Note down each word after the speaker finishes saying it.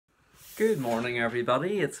Good morning,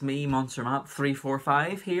 everybody. It's me, Monster Matt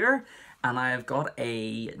 345 here, and I have got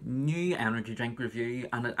a new energy drink review,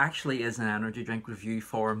 and it actually is an energy drink review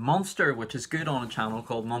for Monster, which is good on a channel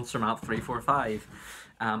called Monster Matt 345.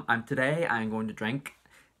 Today I'm going to drink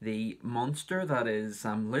the Monster that is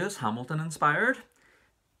Lewis Hamilton inspired.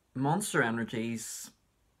 Monster Energy's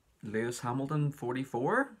Lewis Hamilton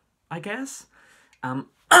 44, I guess.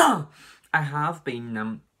 I have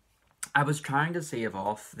been I was trying to save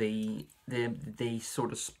off the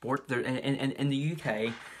sort of sport there in the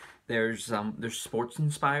UK. There's sports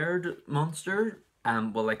inspired Monster.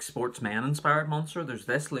 Well, like sportsman inspired Monster. There's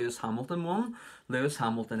this Lewis Hamilton one. Lewis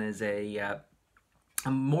Hamilton is a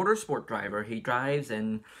motorsport driver. He drives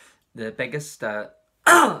in the biggest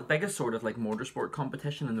biggest sort of like motorsport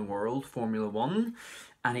competition in the world, Formula One,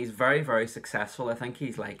 and he's very, very successful. I think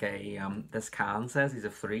he's like this can says he's a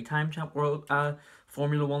three-time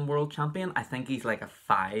Formula One world champion. I think he's like a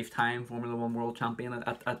five-time Formula One world champion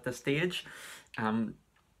at this stage. Um,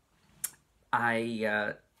 I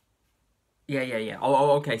yeah.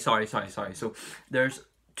 Okay. Sorry. So there's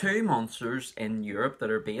two monsters in Europe that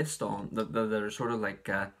are based on that are sort of like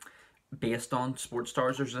based on sports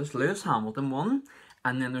stars. There's this Lewis Hamilton one,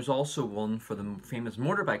 and then there's also one for the famous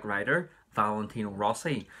motorbike rider Valentino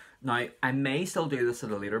Rossi. Now, I may still do this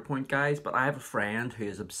at a later point, guys, but I have a friend who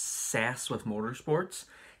is obsessed with motorsports.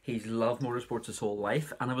 He's loved motorsports his whole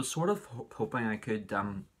life, and I was sort of hoping I could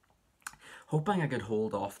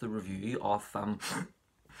hold off the review of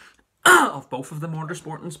of both of the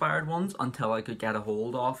motorsport inspired ones until I could get a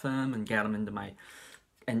hold of him and get him into my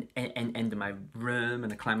into my room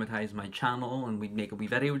and acclimatise my channel, and we'd make a wee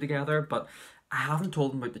video together. But I haven't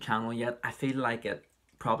told him about the channel yet. I feel like it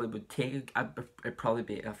probably would take it'd probably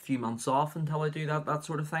be a few months off until I do that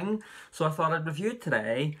sort of thing. So I thought I'd review it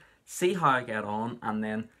today, see how I get on, and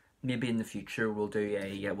then maybe in the future we'll do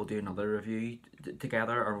another review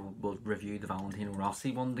together, or we'll review the Valentino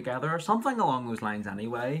Rossi one together, or something along those lines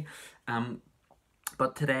anyway.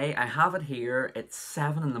 But today I have it here. It's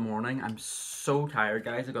 7 in the morning. I'm so tired,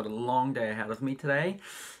 guys. I've got a long day ahead of me today.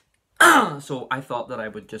 So I thought that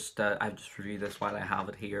I'd just review this while I have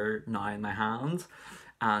it here now in my hands,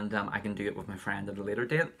 and I can do it with my friend at a later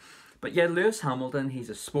date. But yeah, Lewis Hamilton, he's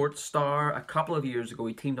a sports star. A couple of years ago,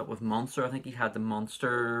 he teamed up with Monster. I think he had the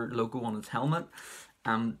Monster logo on his helmet.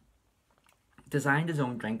 Designed his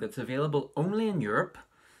own drink that's available only in Europe.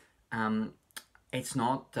 It's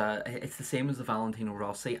not, it's the same as the Valentino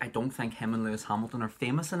Rossi. I don't think him and Lewis Hamilton are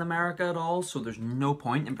famous in America at all, so there's no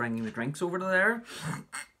point in bringing the drinks over to there.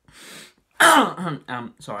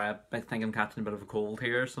 Sorry, I think I'm catching a bit of a cold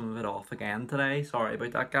here. Some of it off again today. Sorry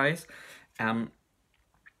about that, guys.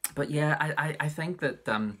 But yeah, I think that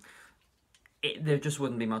there just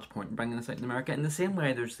wouldn't be much point in bringing this out in America. In the same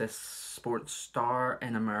way, there's this sports star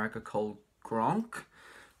in America called Gronk,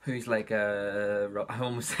 who's like I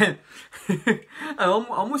almost said I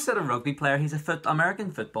almost said a rugby player. He's a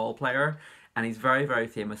American football player, and he's very, very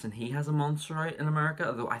famous, and he has a Monster out in America,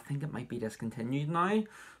 although I think it might be discontinued now.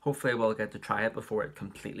 Hopefully I will get to try it before it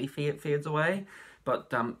completely fades away.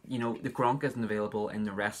 But, you know, the Gronk isn't available in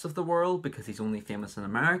the rest of the world because he's only famous in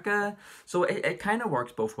America. So it kind of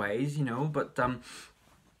works both ways, you know. But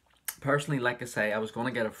personally, like I say, I was going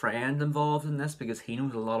to get a friend involved in this because he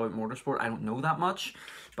knows a lot about motorsport. I don't know that much.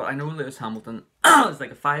 But I know Lewis Hamilton is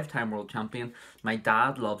like a five-time world champion. My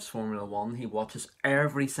dad loves Formula One. He watches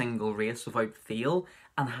every single race without fail,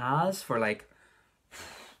 and has for like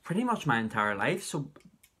pretty much my entire life. So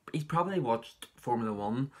he's probably watched Formula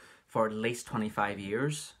One for at least 25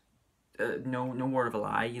 years. No word of a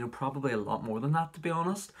lie, you know, probably a lot more than that, to be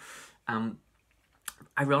honest.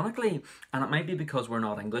 Ironically, and it might be because we're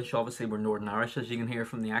not English, obviously we're Northern Irish, as you can hear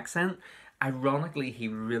from the accent. Ironically, he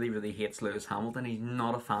really, really hates Lewis Hamilton. He's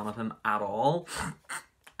not a fan of him at all.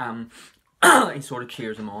 He sort of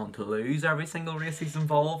cheers him on to lose every single race he's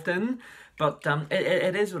involved in. But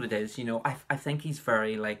it is what it is, you know. I think he's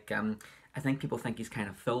very, like, I think people think he's kind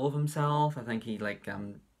of full of himself. I think he, like,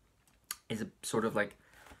 is a sort of, like,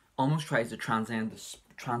 almost tries to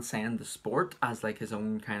transcend the sport as, like, his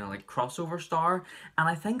own kind of, like, crossover star. And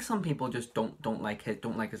I think some people just don't like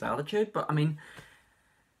his attitude. But I mean,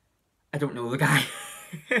 I don't know the guy.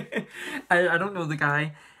 I don't know the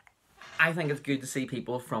guy. I think it's good to see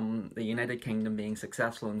people from the United Kingdom being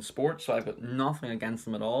successful in sports, so I've got nothing against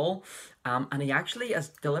them at all. And he actually has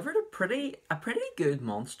delivered a pretty good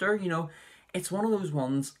Monster. You know, it's one of those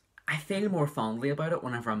ones I feel more fondly about it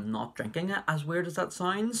whenever I'm not drinking it, as weird as that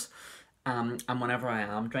sounds. And whenever I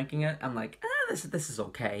am drinking it, I'm like, this is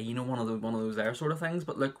okay, you know, one of those there sort of things.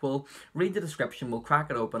 But look, we'll read the description, we'll crack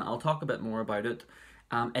it open, I'll talk a bit more about it.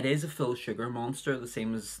 It is a full sugar monster, the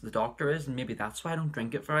same as the Doctor is, and maybe that's why I don't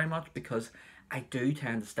drink it very much, because I do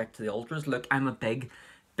tend to stick to the ultras. Look, I'm a big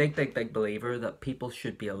believer that people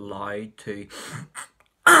should be allowed to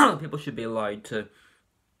people should be allowed to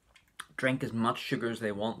drink as much sugar as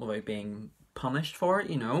they want without being punished for it,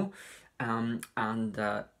 you know.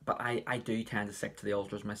 But I do tend to stick to the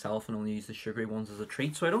ultras myself and only use the sugary ones as a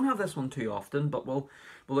treat. So I don't have this one too often, but we'll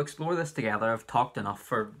explore this together. I've talked enough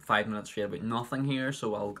for 5 minutes straight about nothing here,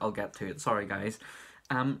 so I'll get to it. Sorry guys.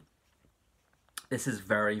 This is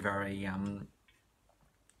very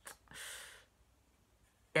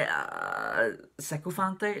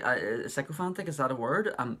sycophantic. Sycophantic, is that a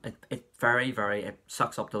word? It very it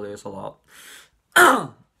sucks up to Lewis a lot.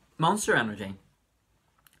 Monster Energy.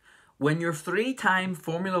 When you're 3-time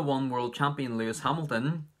Formula 1 world champion Lewis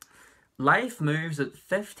Hamilton, life moves at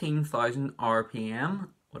 15,000 RPM,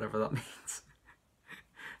 whatever that means.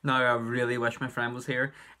 Now I really wish my friend was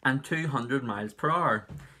here, and 200 miles per hour.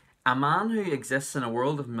 A man who exists in a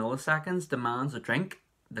world of milliseconds demands a drink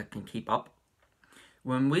that can keep up.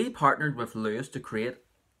 When we partnered with Lewis to create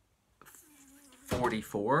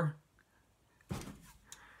 44,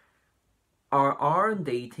 our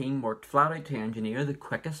R&D team worked flat out to engineer the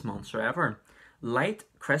quickest monster ever. Light,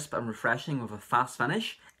 crisp and refreshing with a fast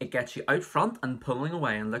finish. It gets you out front and pulling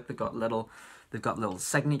away. And look, they've got little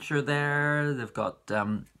signature there. They've got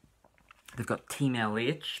Team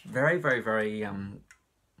LH. Very I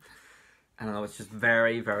don't know, it's just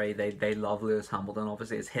very they love Lewis Hamilton.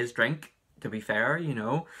 Obviously it's his drink, to be fair, you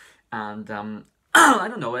know. And I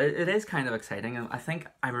don't know, it is kind of exciting. And I think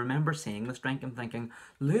I remember seeing this drink and thinking,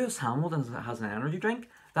 Lewis Hamilton has an energy drink?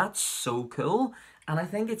 That's so cool. And I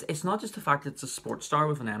think it's not just the fact that it's a sports star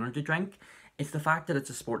with an energy drink, it's the fact that it's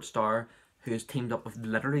a sports star who has teamed up with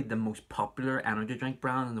literally the most popular energy drink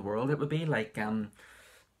brand in the world. It would be like,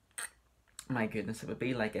 my goodness, it would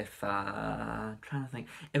be like if, I'm trying to think,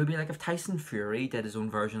 it would be like if Tyson Fury did his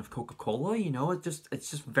own version of Coca-Cola, you know. It's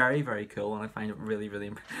just very cool, and I find it really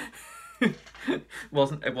it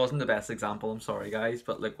wasn't the best example, I'm sorry guys,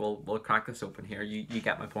 but look, we'll crack this open here. You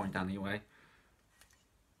get my point anyway.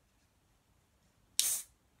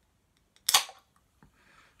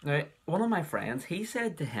 Now, one of my friends, he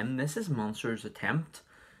said to him, this is Monster's attempt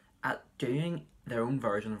at doing their own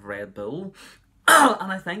version of Red Bull.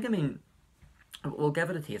 And I think, I mean, we'll give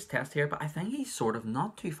it a taste test here, but I think he's sort of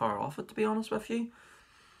not too far off it, to be honest with you.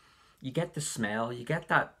 You get the smell, you get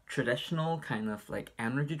that traditional kind of like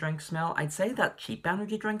energy drink smell. I'd say that cheap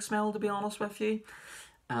energy drink smell, to be honest with you.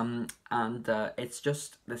 It's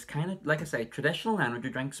just this kind of, like I say, traditional energy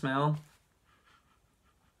drink smell.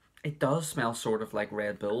 It does smell sort of like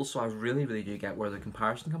Red Bull, so I really do get where the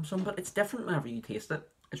comparison comes from, but it's different whenever you taste it.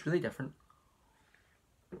 It's really different.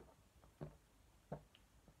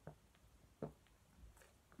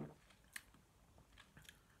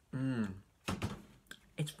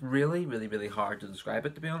 It's really hard to describe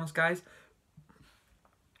it, to be honest, guys.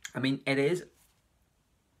 I mean, it is...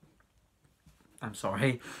 I'm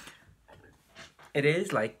sorry. It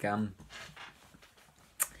is like,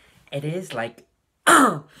 It is like...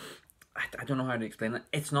 I don't know how to explain it.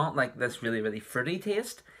 It's not like this really fruity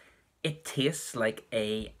taste. It tastes like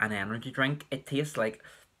an energy drink. It tastes like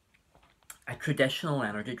a traditional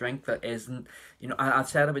energy drink that isn't, you know, I've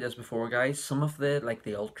said about this before, guys. Some of the, like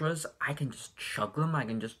the ultras, I can just chug them. I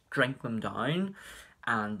can just drink them down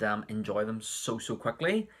and enjoy them so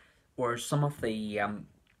quickly. Whereas some of the,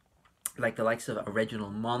 like the likes of Original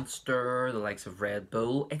Monster, the likes of Red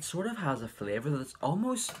Bull, it sort of has a flavour that's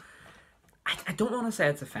almost... I don't want to say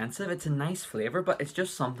it's offensive, it's a nice flavour, but it's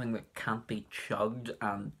just something that can't be chugged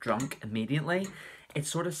and drunk immediately. It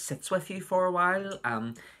sort of sits with you for a while.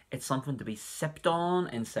 It's something to be sipped on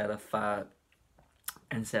instead of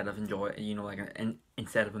enjoy, you know, like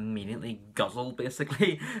instead of immediately guzzled,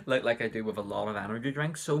 basically, like I do with a lot of energy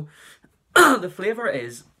drinks. So the flavour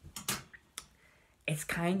is, it's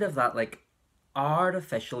kind of that like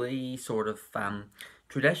artificially sort of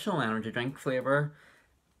traditional energy drink flavour.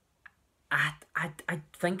 I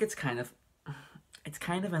think it's kind of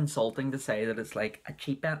insulting to say that it's like a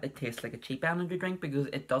cheap, it tastes like a cheap energy drink, because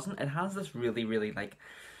it doesn't. It has this really like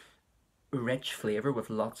rich flavour with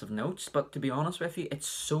lots of notes, but to be honest with you, it's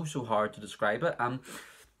so hard to describe it.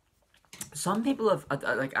 Some people have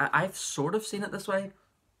like I've sort of seen it this way.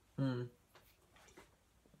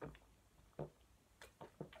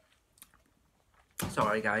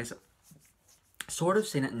 Sorry guys, sort of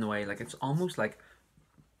seen it in the way like it's almost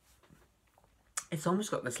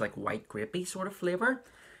got this like white grapey sort of flavour.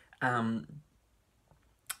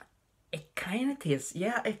 It kind of tastes,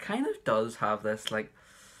 yeah, it kind of does have this like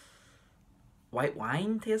white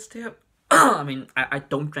wine taste to it. I mean, I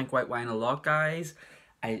don't drink white wine a lot, guys.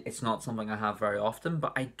 It's not something I have very often,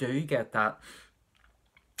 but I do get that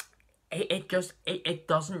it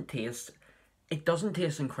doesn't taste, it doesn't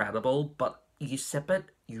taste incredible, but you sip it,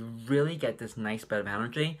 you really get this nice bit of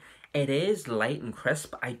energy. It is light and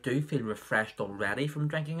crisp. I do feel refreshed already from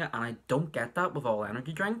drinking it, and I don't get that with all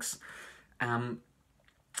energy drinks. Um,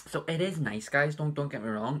 so it is nice, guys. Don't get me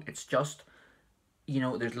wrong. It's just,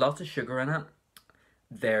 there's lots of sugar in it.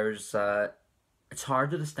 There's it's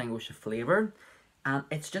hard to distinguish the flavor, and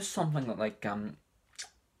it's just something that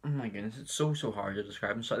oh my goodness, it's so hard to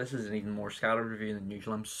describe. And so this is an even more scattered review than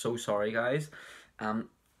usual. I'm so sorry, guys. Um,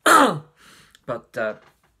 but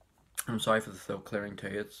I'm sorry for the throat clearing too.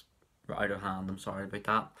 It's out of hand. I'm sorry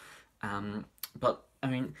about that. But I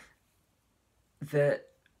mean, the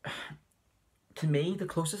to me, the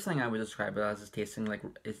closest thing I would describe it as is tasting like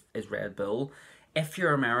is Red Bull. If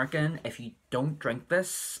you're American, if you don't drink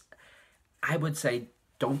this, I would say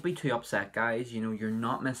don't be too upset, guys. You're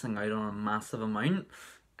not missing out on a massive amount.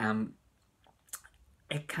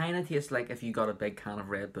 It kind of tastes like if you got a big can of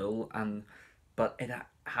Red Bull, but it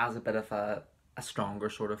has a bit of a stronger,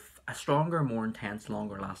 more intense,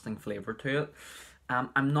 longer lasting flavour to it.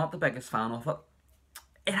 I'm not the biggest fan of it.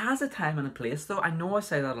 It has a time and a place though. I know I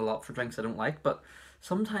say that a lot for drinks I don't like, but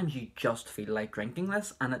sometimes you just feel like drinking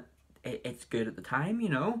this, and it's good at the time,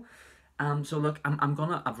 So look,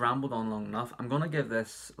 I've rambled on long enough. I'm gonna give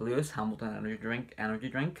this Lewis Hamilton energy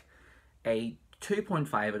drink a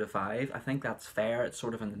 2.5 out of 5. I think that's fair. It's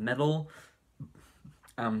sort of in the middle.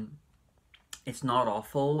 It's not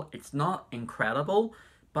awful. It's not incredible,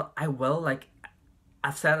 but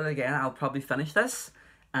I've said it again, I'll probably finish this,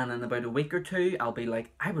 and in about a week or two, I'll be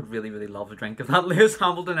like, I would really, really love a drink of that Lewis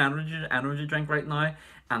Hamilton energy drink right now,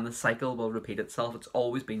 and the cycle will repeat itself. It's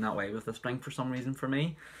always been that way with this drink for some reason for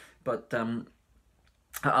me. But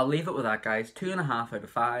I'll leave it with that, guys. 2.5 out of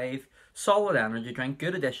 5. Solid energy drink,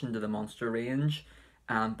 good addition to the Monster range,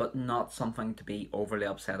 but not something to be overly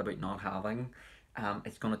upset about not having.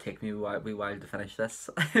 It's going to take me a wee while to finish this.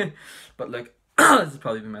 But look, this has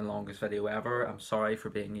probably been my longest video ever. I'm sorry for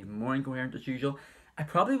being even more incoherent as usual. I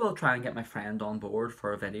probably will try and get my friend on board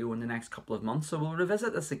for a video in the next couple of months, so we'll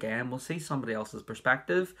revisit this again. We'll see somebody else's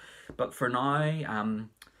perspective. But for now,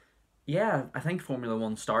 yeah, I think Formula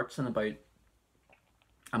 1 starts in about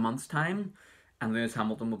a month's time, and Lewis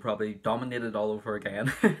Hamilton will probably dominate it all over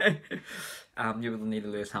again. You will need a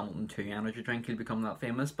Lewis Hamilton 2 energy drink, he'll become that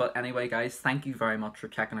famous. But anyway, guys, thank you very much for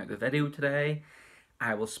checking out the video today.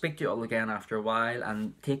 I will speak to you all again after a while,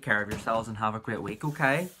 and take care of yourselves and have a great week,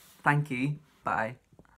 okay? Thank you. Bye.